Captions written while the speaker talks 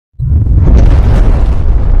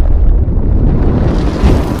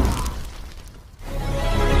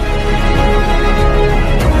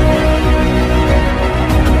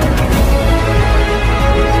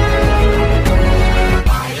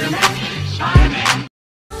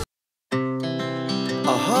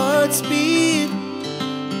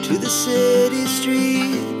to the city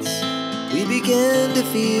streets, we began to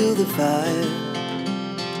feel the fire.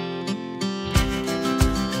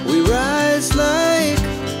 We rise like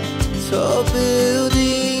tall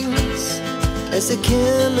buildings as the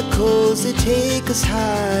chemicals, they take us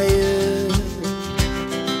higher.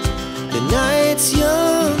 The night's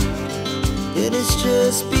young and it's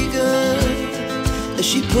just begun as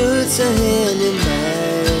she puts her hand in mine.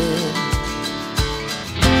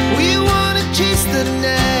 We wanna chase the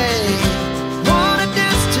night, wanna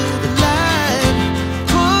dance to the light,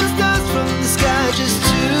 pull the stars from the sky, just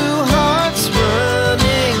two hearts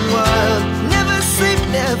running wild. Never sleep,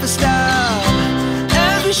 never stop,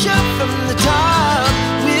 as we shout from the top.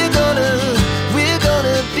 We're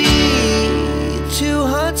gonna be two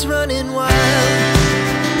hearts running wild.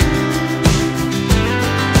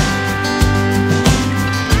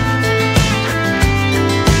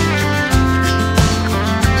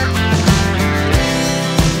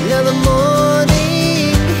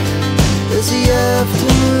 The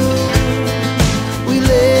afternoon, we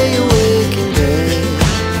lay awake in bed.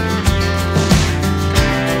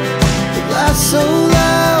 The laughs so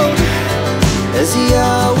loud as the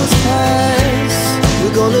hours pass.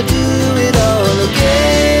 We're gonna do it all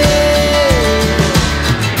again.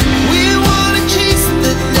 We wanna chase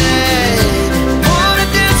the night, wanna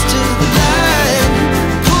dance to the light,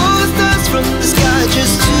 pull the stars from the sky,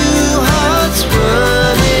 just two hearts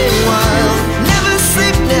running wild. Never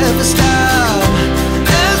sleep, never stop,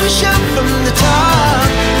 shout from the top.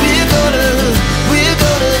 We're gonna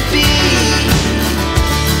be,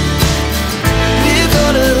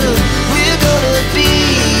 we're gonna be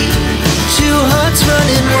two hearts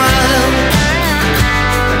running wild.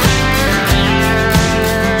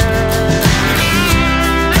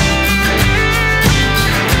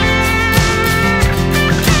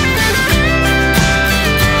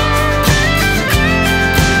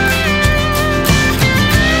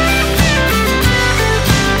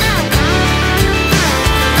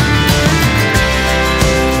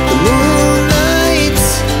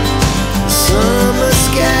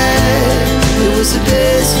 The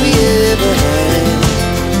best we ever had,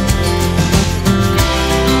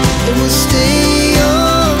 and we'll stay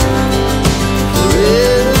on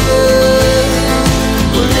forever.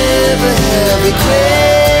 We'll never have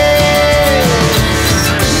regrets.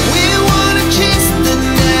 We wanna chase the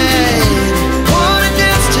night, wanna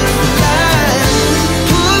dance to the light,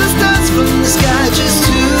 pull the stars from the sky, just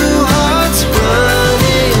two hearts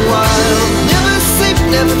running wild. Never sleep,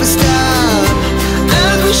 never stop.